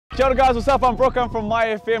Kia ora guys, what's up? I'm Brook, I'm from Mai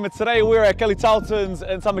FM, and today we're at Kelly Tarlton's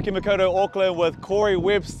in Tamakimikoto, Auckland with Corey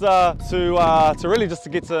Webster to really just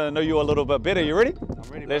to get to know you a little bit better. You ready?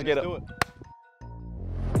 I'm ready. Let's get it. Do it.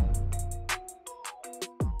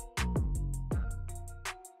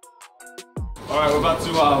 Alright, we're about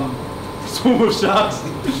to swim with sharks.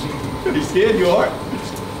 Are you scared? You alright?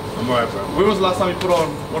 I'm alright, bro. When was the last time you put on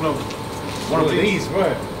one of these, bro?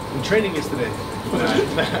 In training yesterday.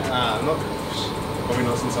 Not probably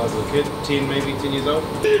not since I was a kid. 10 years old.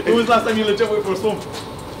 When was the last time you legit went for a swim?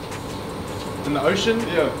 In the ocean?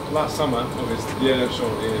 Yeah. Last summer, obviously. Yeah, sure.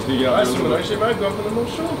 Yeah. I swim in the ocean, bro. Go up in the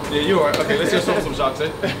North Shore. Yeah, you're alright. Okay, let's go swim with some sharks,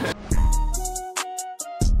 eh?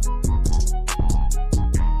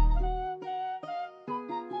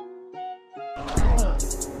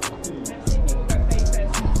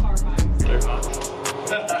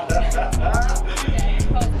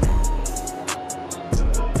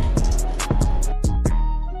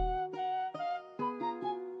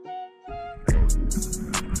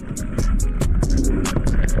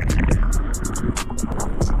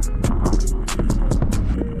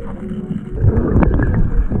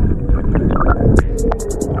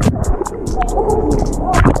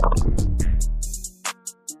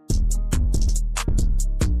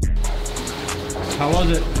 How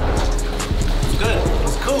was it? It's good.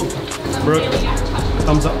 It's cool. Brooke,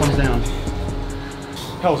 thumbs up, thumbs down.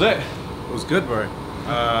 How was it? It was good, bro.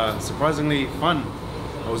 Surprisingly fun.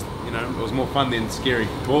 It was more fun than scary.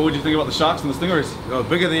 What would you think about the sharks and the stingrays? They were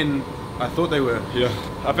bigger than I thought they were. Yeah.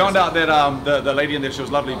 I found out that the lady in there, she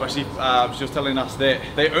was lovely, but she was telling us that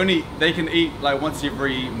they can eat like once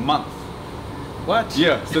every month. What?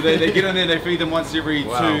 Yeah, so they get in there, they feed them once every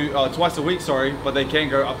twice a week, sorry, but they can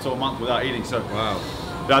go up to a month without eating. So wow,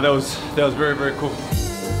 yeah, that was very, very cool.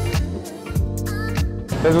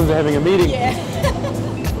 Those ones are having a meeting. Yeah.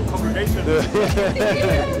 Congregation.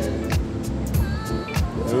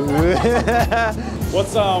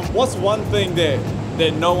 What's one thing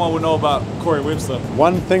that no one would know about Corey Webster?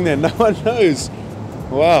 One thing that no one knows.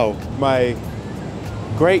 Wow, my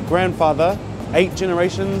great-grandfather, 8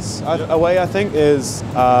 generations away, I think, is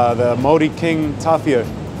the Māori King Tawhio.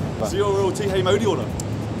 So you're a real Tihei Māori or no?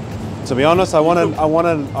 To be honest, I want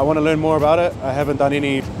to learn more about it. I haven't done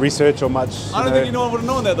any research or much. I don't think anyone would have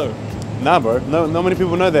known that though. Nah, bro. No, not many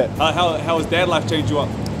people know that. How has dad life changed you up?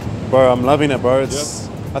 Bro, I'm loving it, bro.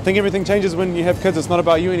 I think everything changes when you have kids. It's not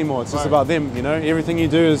about you anymore. It's just about them, you know? Everything you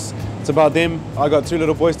do it's about them. I got 2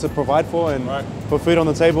 little boys to provide for and put food on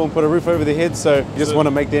the table and put a roof over their heads. So you just want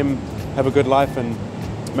to make them have a good life and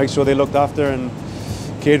make sure they're looked after and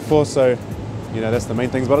cared for. So, you know, that's the main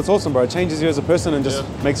things. But it's awesome, bro. It changes you as a person and just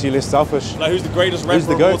makes you less selfish. Like, who's the greatest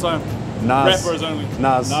rapper of all time? Nas. Rappers only.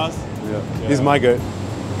 Nas. Nas? Yeah. He's my goat.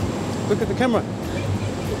 Look at the camera.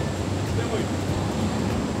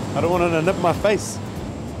 I don't want it to nip my face.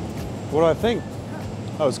 What do I think?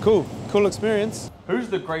 Oh, it's cool. Cool experience. Who's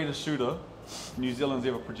the greatest shooter New Zealand's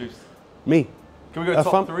ever produced? Me. Can we go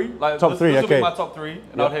top 3? Like, top 3, this okay. would be my top 3,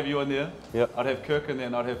 and I'd have you in there. Yep. I'd have Kirk in there,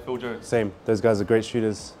 and I'd have Phil Jones. Same. Those guys are great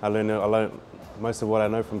shooters. I learned most of what I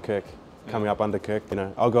know from Kirk, coming up under Kirk. You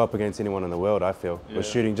know, I'll go up against anyone in the world, I feel. With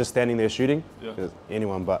shooting, just standing there shooting,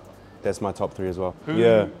 anyone, but that's my top 3 as well.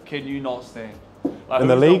 Who can you not stand? Like, in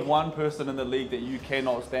the league? The one person in the league that you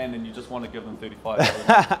cannot stand and you just want to give them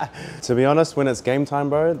 35. To be honest, when it's game time,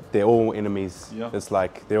 bro, they're all enemies. Yeah. It's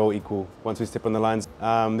like they're all equal once we step on the lines.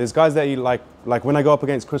 There's guys that you like when I go up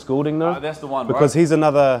against Chris Goulding, though. That's the one, because he's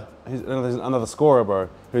another scorer, bro,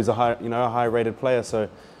 who's a high-rated player. So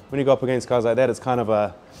when you go up against guys like that, it's kind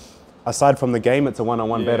of aside from the game, it's a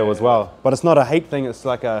one-on-one battle as well. But it's not a hate thing. It's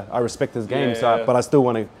like I respect his game, but I still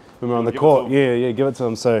want to. When we're on the court, give it to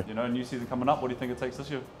them. So, you know, new season coming up. What do you think it takes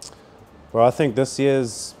this year? Well, I think this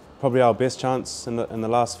year's probably our best chance in the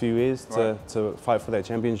last few years to fight for that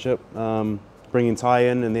championship. Bringing Ty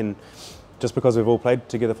in, and then just because we've all played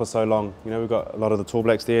together for so long, you know, we've got a lot of the Tall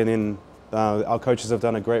Blacks there, and then our coaches have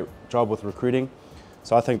done a great job with recruiting.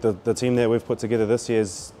 So I think the team that we've put together this year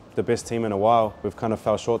is the best team in a while. We've kind of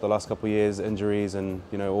fell short the last couple of years, injuries and,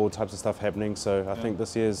 you know, all types of stuff happening. So I think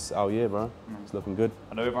this year's our year, bro. It's looking good.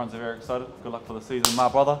 I know everyone's very excited. Good luck for the season, my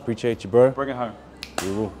brother. Appreciate you, bro. Bring it home.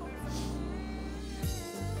 We will.